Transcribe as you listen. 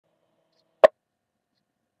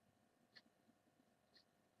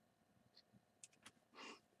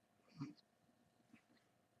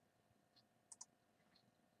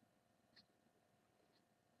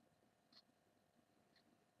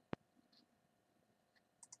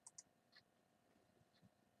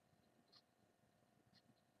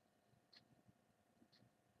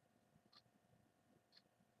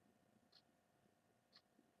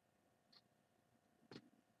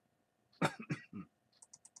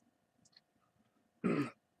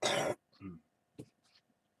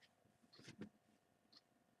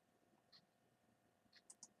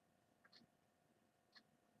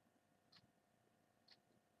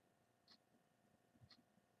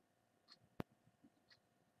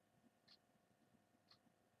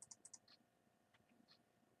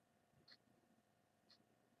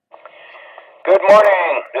Good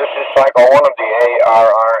morning. This is Cycle 1 of the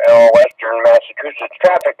ARRL Western Massachusetts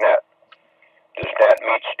Traffic Net. This net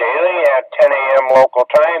meets daily at 10 a.m. local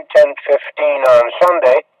time, 10:15 on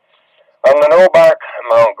Sunday, on the Nobark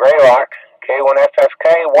Mount Greylock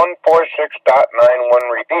K1FFK 146.91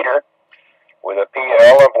 repeater with a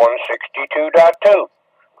PL of 162.2.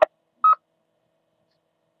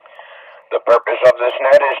 The purpose of this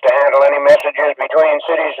net is to handle any messages between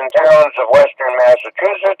cities and towns of western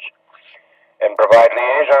Massachusetts and provide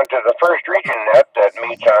liaison to the first region net that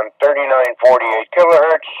meets on 3948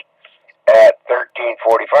 kilohertz at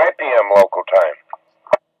 13:45 p.m. local time.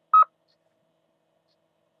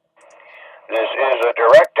 This is a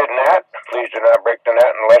directed net. Please do not break the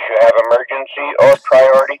net unless you have emergency or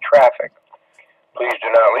priority traffic. Please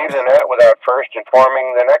do not leave the net without first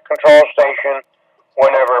informing the net control station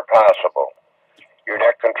whenever possible. Your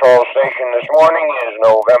net control station this morning is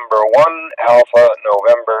November 1, Alpha,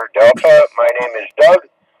 November, Delta. My name is Doug,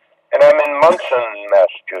 and I'm in Munson,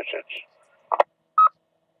 Massachusetts.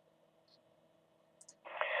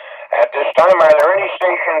 At this time, are there any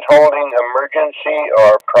stations holding emergency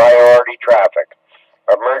or priority traffic?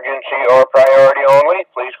 Emergency or priority only?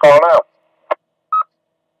 Please call now.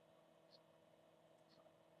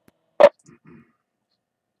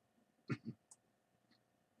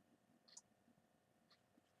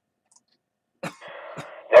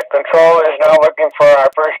 Net control is now looking for our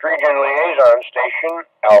first region liaison station,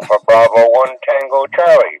 Alpha Bravo 1 Tango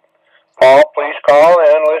Charlie. Paul, please call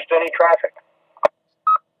and list any traffic.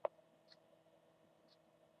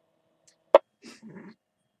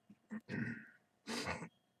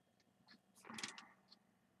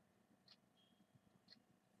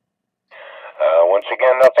 Once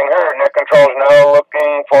again, nothing heard. Net control is now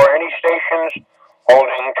looking for any stations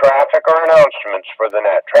holding traffic or announcements for the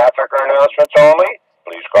net. Traffic or announcements only?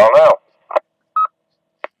 Please call now.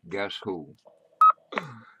 Guess who?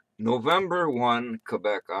 November 1,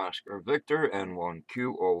 Quebec Oscar Victor, N1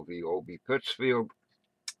 QOV Pittsfield,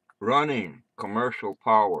 running commercial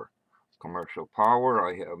power. Commercial power,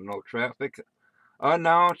 I have no traffic.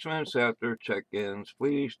 Announcements after check-ins,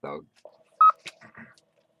 please, Doug.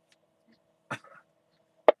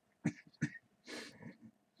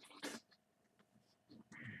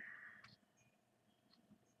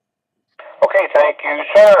 Okay, thank you,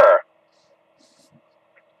 sir.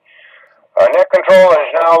 Our net control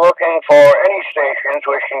is now looking for any stations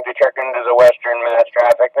wishing to check into the Western Mass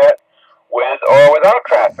Traffic Net with or without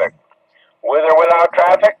traffic. With or without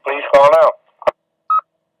traffic, please call now.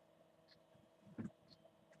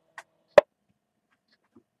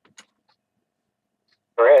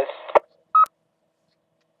 Chris.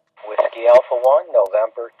 Whiskey Alpha 1,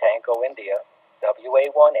 November Tango India,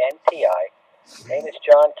 WA1NTI. Name is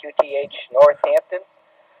John QTH Northampton.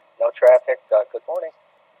 No traffic. Good morning.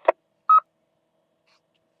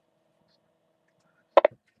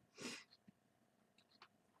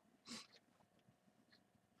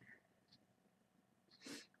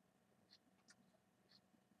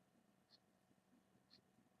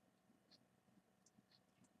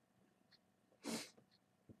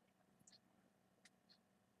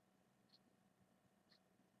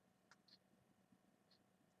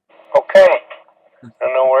 Okay. I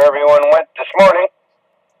don't know where everyone went this morning.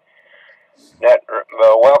 Net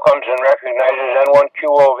welcomes and recognizes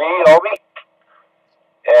N1QOV, Obi,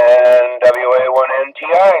 and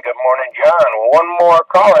WA1NTI. Good morning, John. One more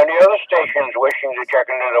call. Any other stations wishing to check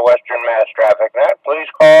into the Western Mass Traffic Net, please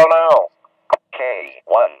call now.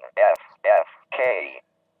 K1FFK.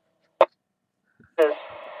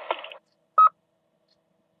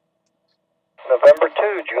 November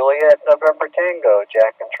 2, Juliet, November Tango,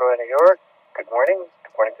 Jack and Troy, New York. Good morning.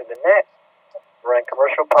 Good morning to the net. Running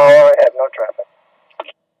commercial power. I have no traffic.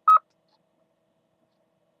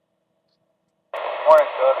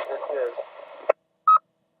 Morning, Doug. This is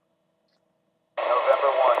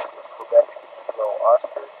November 1, Quebec, Kilo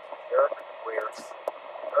Oscar, Eric, where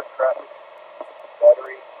no traffic,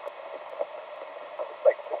 battery, it's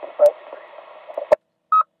like 55 degrees.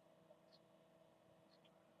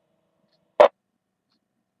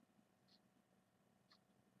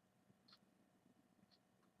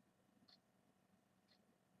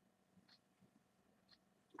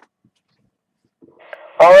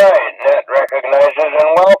 All right, net recognizes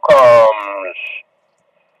and welcomes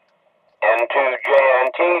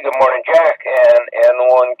N2JNT, good morning, Jack, and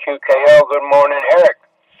N1QKL, good morning, Eric.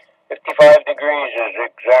 55 degrees is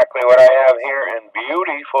exactly what I have here in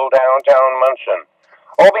beautiful downtown Munson.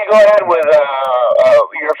 Obi, go ahead with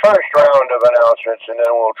your first round of announcements, and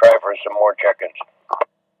then we'll try for some more check-ins.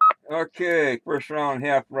 Okay, first round,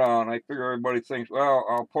 half round. I figure everybody thinks, well,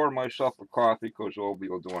 I'll pour myself a coffee because Obi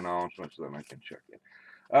will do announcements, then I can check it.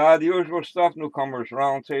 The usual stuff, newcomers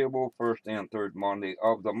roundtable, first and third Monday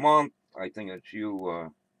of the month. I think it's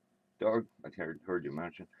you, Doug. I heard you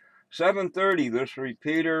mention. 7:30, this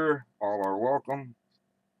repeater. All are welcome.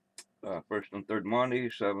 First and third Monday,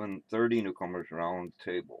 7:30, newcomers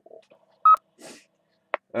roundtable.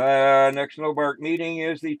 Next Snowbark meeting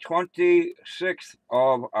is the 26th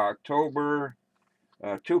of October,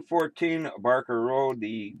 214 Barker Road,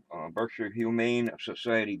 the Berkshire Humane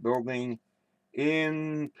Society building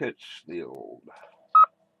in Pittsfield.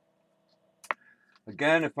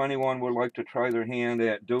 Again, if anyone would like to try their hand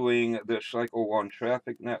at doing this Cycle 1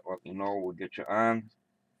 traffic net, let me know. We'll get you on.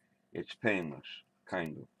 It's painless,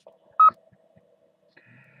 kind of.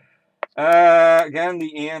 Again,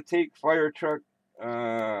 the antique fire truck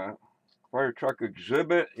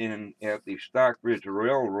exhibit at the Stockbridge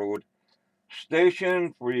Railroad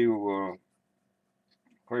Station for you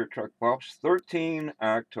fire truck buffs. 13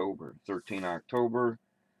 October,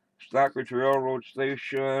 Stockbridge Railroad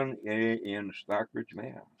Station in Stockbridge,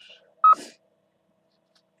 Mass.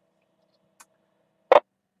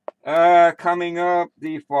 Coming up,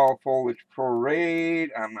 the Fall Foliage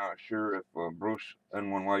Parade. I'm not sure if Bruce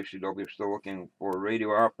N1YCW is still looking for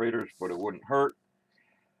radio operators, but it wouldn't hurt.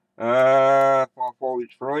 Fall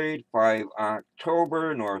Foliage Parade, 5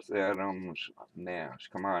 October, North Adams, Mass.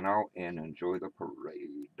 Come on out and enjoy the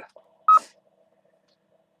parade.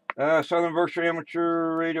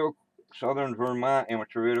 Southern Vermont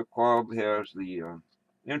Amateur Radio Club has the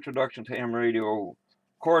introduction to ham radio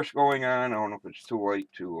course going on. I don't know if it's too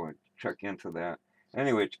late to check into that.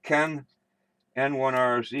 Anyway, it's Ken,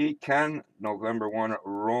 N1RZ, Ken, November 1,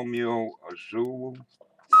 Romeo Azul.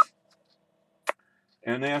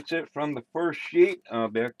 And that's it from the first sheet.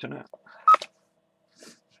 Back to now.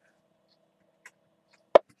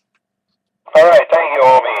 All right, thank you,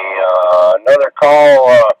 Obi. Another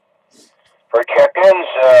call for check-ins.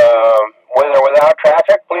 With or without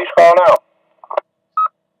traffic, please call now.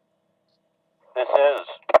 This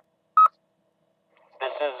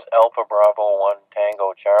is Alpha Bravo 1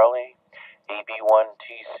 Tango Charlie,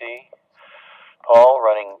 AB1TC. Paul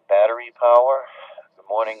running battery power. Good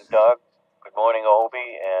morning, Doug. Good morning,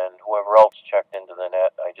 Obi, and whoever else checked into the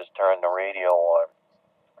net. I just turned the radio on.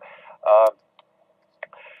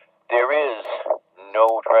 There is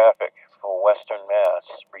no traffic for Western Mass,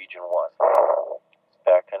 Region 1.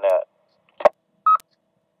 Back to net.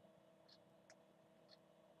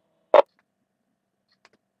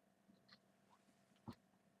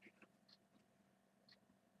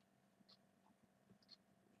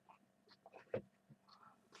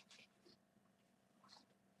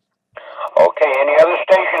 Okay, any other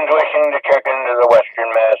stations wishing to check into the Western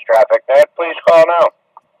Mass traffic net, please call now.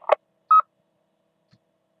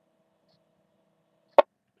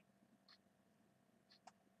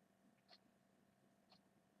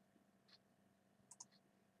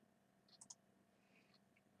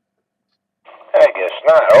 I guess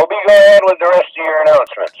not. Obi, go ahead with the rest of your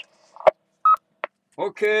announcements.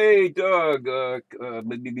 Okay, Doug,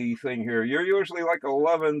 BB thing here. You're usually like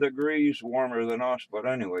 11 degrees warmer than us, but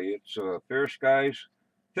anyway, it's fair skies.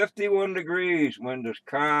 51 degrees, wind is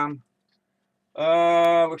calm.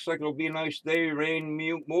 Looks like it'll be a nice day. Rain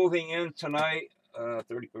moving in tonight,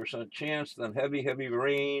 30% chance. Then heavy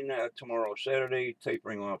rain tomorrow, Saturday,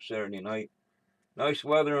 tapering off Saturday night. Nice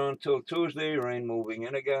weather until Tuesday, rain moving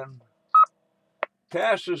in again.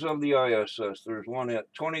 Passes of the ISS. There's one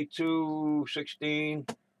at 2216,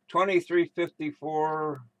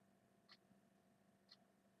 2354,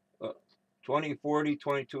 2040,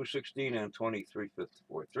 2216, and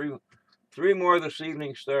 2354. Three more this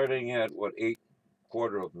evening, starting at what,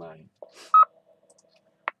 8:45.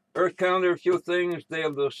 Earth calendar, a few things. Day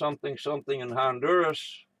of the something in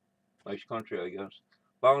Honduras. Nice country, I guess.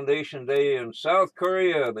 Foundation Day in South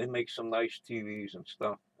Korea. They make some nice TVs and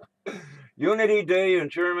stuff. Unity Day in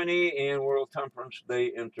Germany and World Temperance Day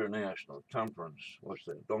International. Temperance, what's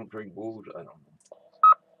that? Don't drink booze? I don't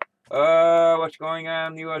know. What's going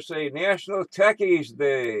on in the USA? National Techies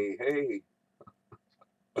Day. Hey.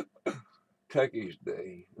 Techies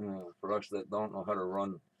Day. For us that don't know how to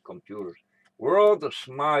run computers. World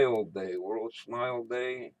Smile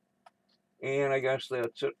Day. And I guess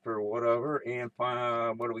that's it for whatever. And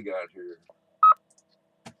what do we got here?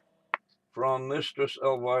 From Mistress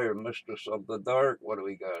Elvira, Mistress of the Dark. What do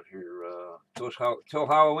we got here? Till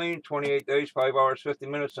Halloween, 28 days, 5 hours, 50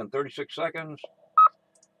 minutes, and 36 seconds.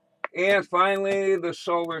 And finally, the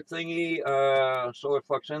solar thingy, solar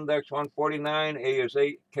flux index 149, A is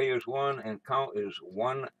 8, K is 1, and count is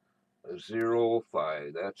 1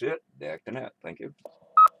 5. That's it. Back to net. Thank you.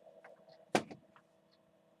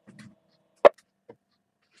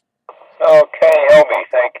 Okay, Elby,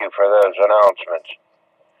 thank you for those announcements.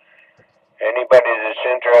 Anybody that's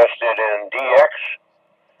interested in DX,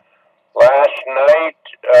 last night,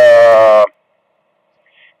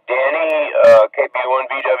 Danny,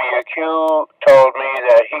 KB1BWQ, told me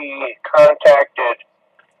that he contacted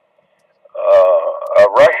a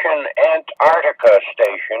Russian Antarctica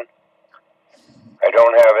station. I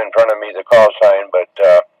don't have in front of me the call sign, but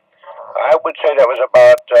I would say that was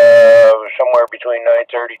about somewhere between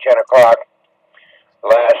 9:30, 10 o'clock.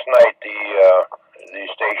 Last night, the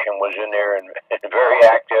station was in there and very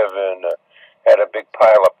active and had a big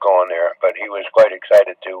pileup going there. But he was quite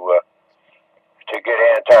excited to get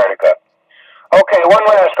Antarctica. Okay, one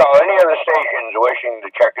last call. Any other stations wishing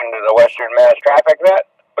to check into the Western Mass Traffic Net?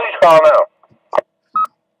 Please call now.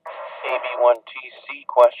 AB1TC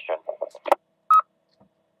question.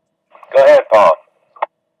 Go ahead, Paul.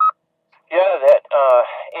 Yeah, that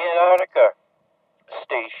Antarctica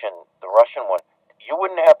station, the Russian one, you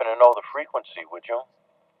wouldn't happen to know the frequency, would you?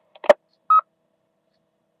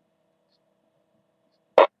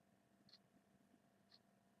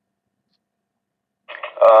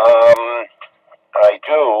 I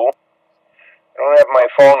do. I don't have my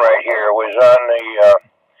phone right here. It was on the.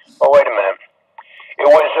 Oh, wait a minute. It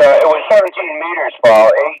was 17 meters,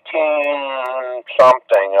 Paul. 18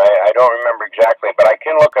 something. I don't remember exactly, but I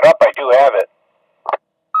can look it up. I do have it.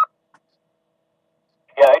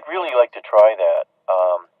 Yeah, I'd really like to try that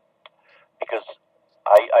because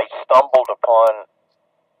I stumbled upon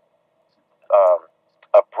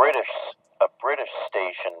a British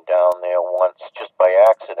station down there once just by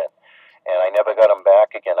accident, and I never got them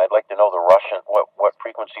back again. I'd like to know what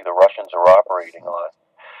frequency the Russians are operating on.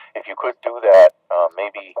 If you could do that,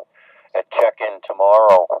 maybe at check-in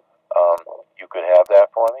tomorrow, you could have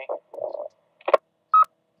that for me.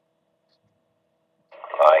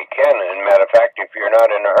 I can. And matter of fact, if you're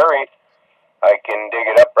not in a hurry, I can dig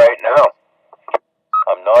it up right now.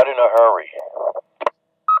 I'm not in a hurry.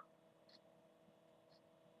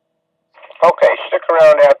 Okay, stick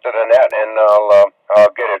around after the net, and I'll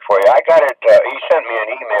get it for you. I got it. He sent me an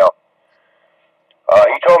email.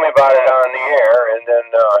 He told me about it on the air, and then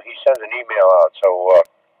he sent an email out. So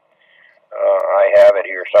I have it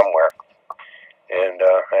here somewhere, and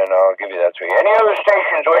I'll give you that to you. Any other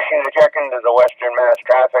stations wishing to check into the Western Mass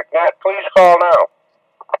Traffic Net? Please call now.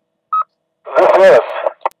 This is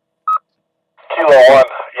Kilo 1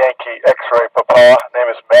 Yankee X-Ray Papa. Name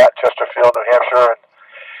is Matt, Chesterfield, New Hampshire, and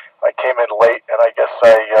I came in late, and I guess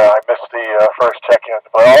I missed the first check-in.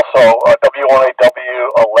 But also, W1AW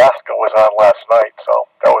Alaska was on last night, so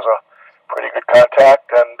that was a pretty good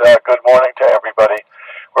contact, and good morning to everybody.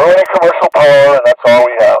 We're running commercial power, and that's all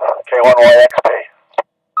we have. K1YXP.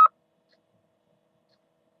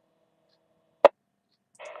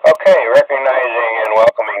 Okay, recognizing and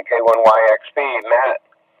welcoming K1YXP, Matt.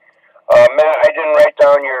 Matt, I didn't write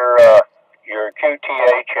down your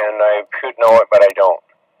QTH, and I should know it, but I don't.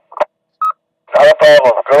 Not a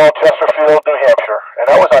problem. Good old Chesterfield, New Hampshire. And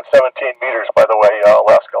that was on 17 meters, by the way,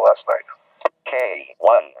 Alaska last night.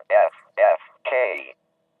 K1FFK.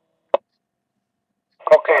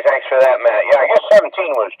 Okay, thanks for that, Matt. Yeah, I guess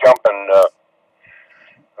 17 was jumping.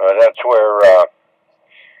 That's where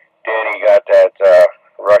Danny got that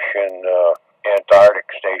Russian Antarctic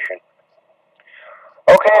station.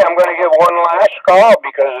 Okay, I'm going to give one last call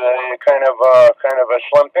because kind of a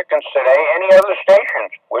slim pickings today. Any other stations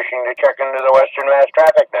wishing to check into the Western Mass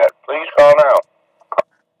Traffic Net? Please call now.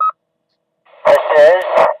 This is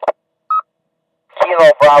Kilo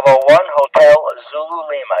Bravo 1 Hotel Zulu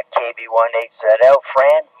Lima, KB18ZL,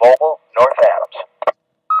 Fran, Mobile, North Adams.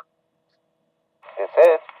 This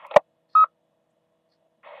is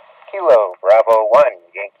Kilo Bravo 1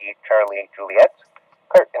 Yankee Charlie Juliet,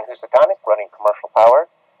 Kurt in Housatonic, running commercial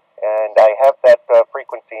power, and I have that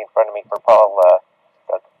frequency in front of me for Paul.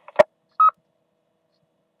 Doug.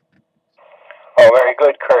 Oh, very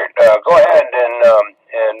good, Kurt. Go ahead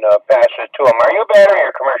and pass it to him. Are you battery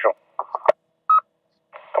or commercial?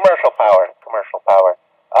 Commercial power, commercial power.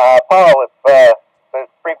 Paul, if the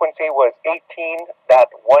frequency was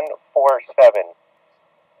 18.147,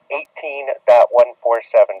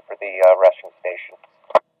 18.147 for the Russian station.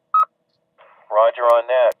 Roger on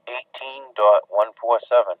that.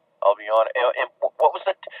 18.147. I'll be on. And what was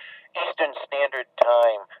the Eastern Standard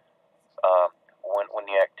Time when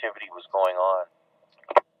the activity was going on?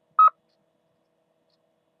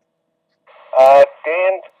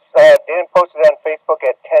 Dan posted on Facebook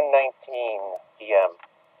at 10:19 p.m.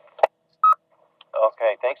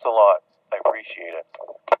 Okay, thanks a lot. I appreciate it.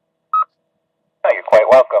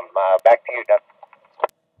 Back to you, Doug.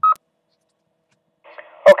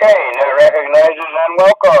 Okay, net recognizes and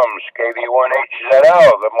welcomes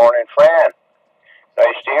KB1HZL. Good morning, Fran.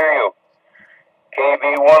 Nice to hear you.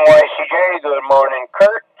 KB1YCJ, good morning,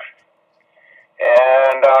 Kurt.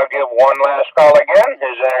 And I'll give one last call again.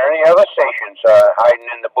 Is there any other stations hiding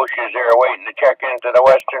in the bushes there waiting to check into the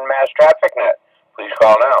Western Mass Traffic Net? Please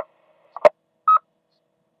call now.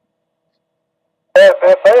 Yes,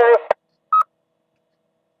 this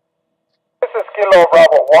is Kilo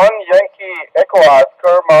Bravo 1, Yankee Echo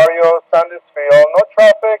Oscar, Mario, Sandusfield. No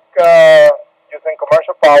traffic using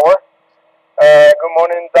commercial power. Good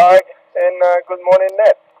morning, Doug, and good morning,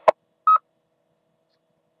 Ned.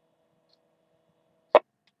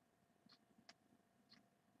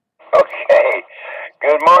 Okay.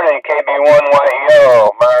 Good morning,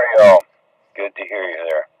 KB1YEO, Mario. Good to hear you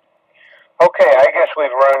there. Okay, I guess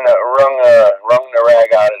we've rung the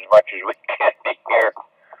rag out as much as we can here.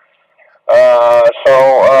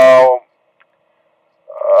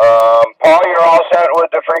 Paul, you're all set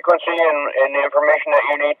with the frequency and the information that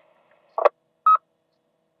you need?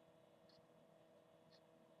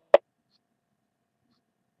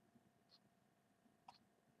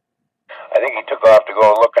 I think he took off to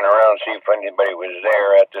go looking around, see if anybody was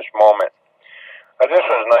there at this moment. This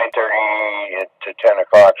was 9:30 to 10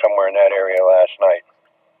 o'clock, somewhere in that area last night.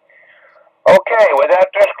 Okay, with that,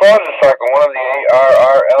 this closes Cycle 1 of the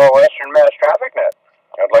ARRL Western Mass Traffic Net.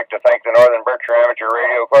 I'd like to thank the Northern Berkshire Amateur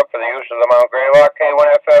Radio Club for the use of the Mount Greylock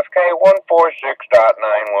K1FFK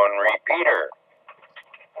 146.91 repeater.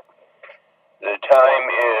 The time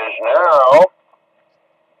is now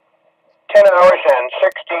 10 hours and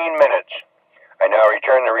 16 minutes. I now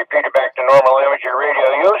return the repeater back to normal amateur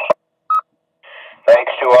radio use.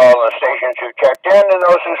 Thanks to all the stations who checked in and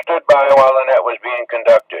those who stood by while the net was being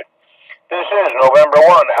conducted. This is November 1,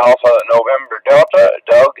 Alpha November Delta,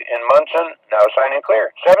 Doug in Munson, now signing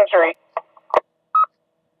clear. 7-3.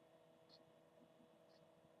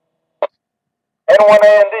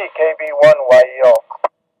 N1AND, KB1YEO.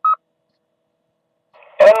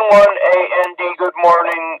 N1AND, good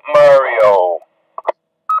morning, Mario.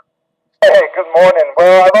 Hey, good morning.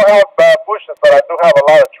 Well, I don't have bushes, but I do have a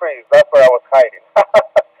lot of trees. That's where I was hiding.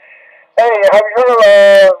 Hey, have you heard of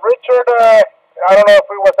Richard? I don't know if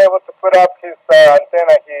he was able to put up his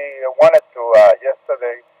antenna he wanted to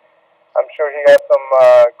yesterday. I'm sure he had some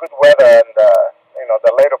good weather and,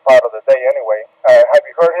 the later part of the day anyway. Have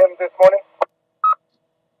you heard him this morning?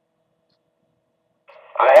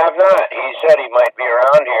 I have not. He said he might be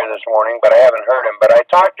around here this morning, but I haven't heard him. But I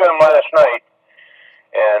talked to him last night,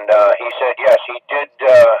 and he said yes, he did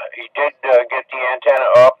get the antenna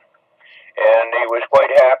up, and he was quite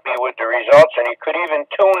happy with the results, and he could even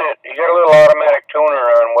tune it. He got a little automatic tuner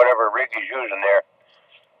on whatever rig he's using there,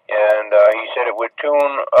 and he said it would tune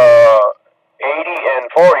 80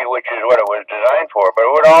 and 40, which is what it was designed for, but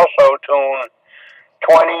it would also tune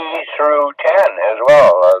 20 through 10 as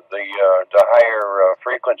well, the higher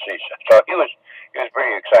frequencies. So he was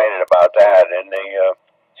pretty excited about that, and they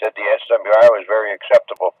said the SWR was very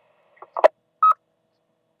acceptable.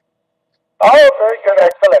 Oh, very good,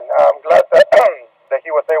 excellent. I'm glad that that he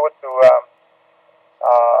was able to do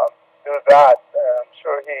that. I'm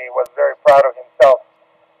sure he was very proud of himself.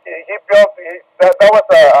 He built that was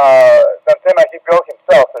the antenna he built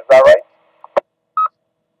himself. Is that right?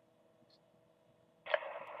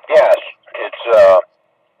 Yes, it's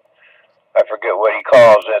I forget what he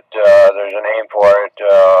calls it. There's a name for it.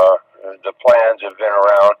 The plans have been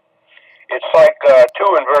around. It's like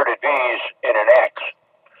two inverted V's in an X.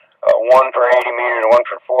 One for 80 meters, one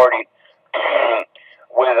for 40,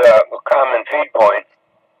 with a common feed point.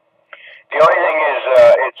 The only thing is,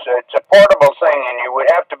 it's a portable thing, and you would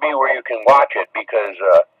have to be where you can watch it because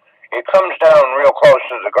it comes down real close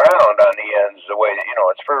to the ground on the ends. The way that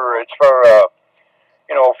it's for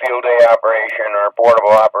field day operation or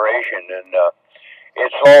portable operation, and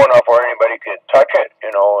it's low enough where anybody could touch it,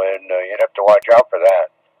 and you'd have to watch out for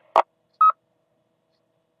that.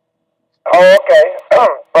 Oh, okay.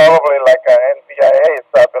 Probably like an NVIA,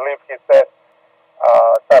 I believe he said,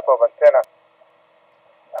 type of antenna.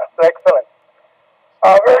 That's excellent.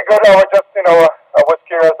 Very good. I was just, I was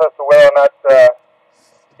curious as to whether or not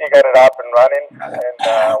he got it up and running, and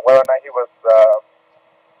whether or not he was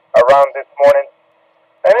around this morning.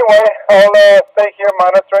 Anyway, I'll stay here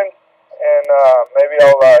monitoring, and maybe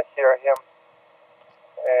I'll hear him.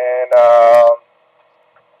 And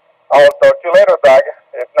I'll talk to you later, Doug.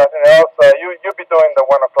 If nothing else, you'll be doing the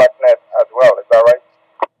 1 o'clock net as well. Is that right?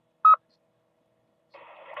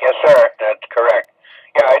 Yes, sir. That's correct.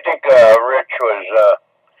 Yeah, I think Rich was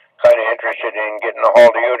kind of interested in getting a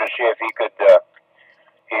hold of you to see if he could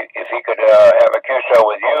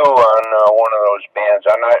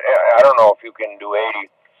if you can do 80.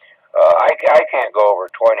 I can't go over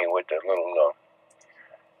 20 with the little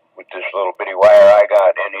with this little bitty wire I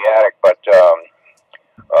got in the attic, but he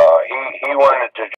wanted to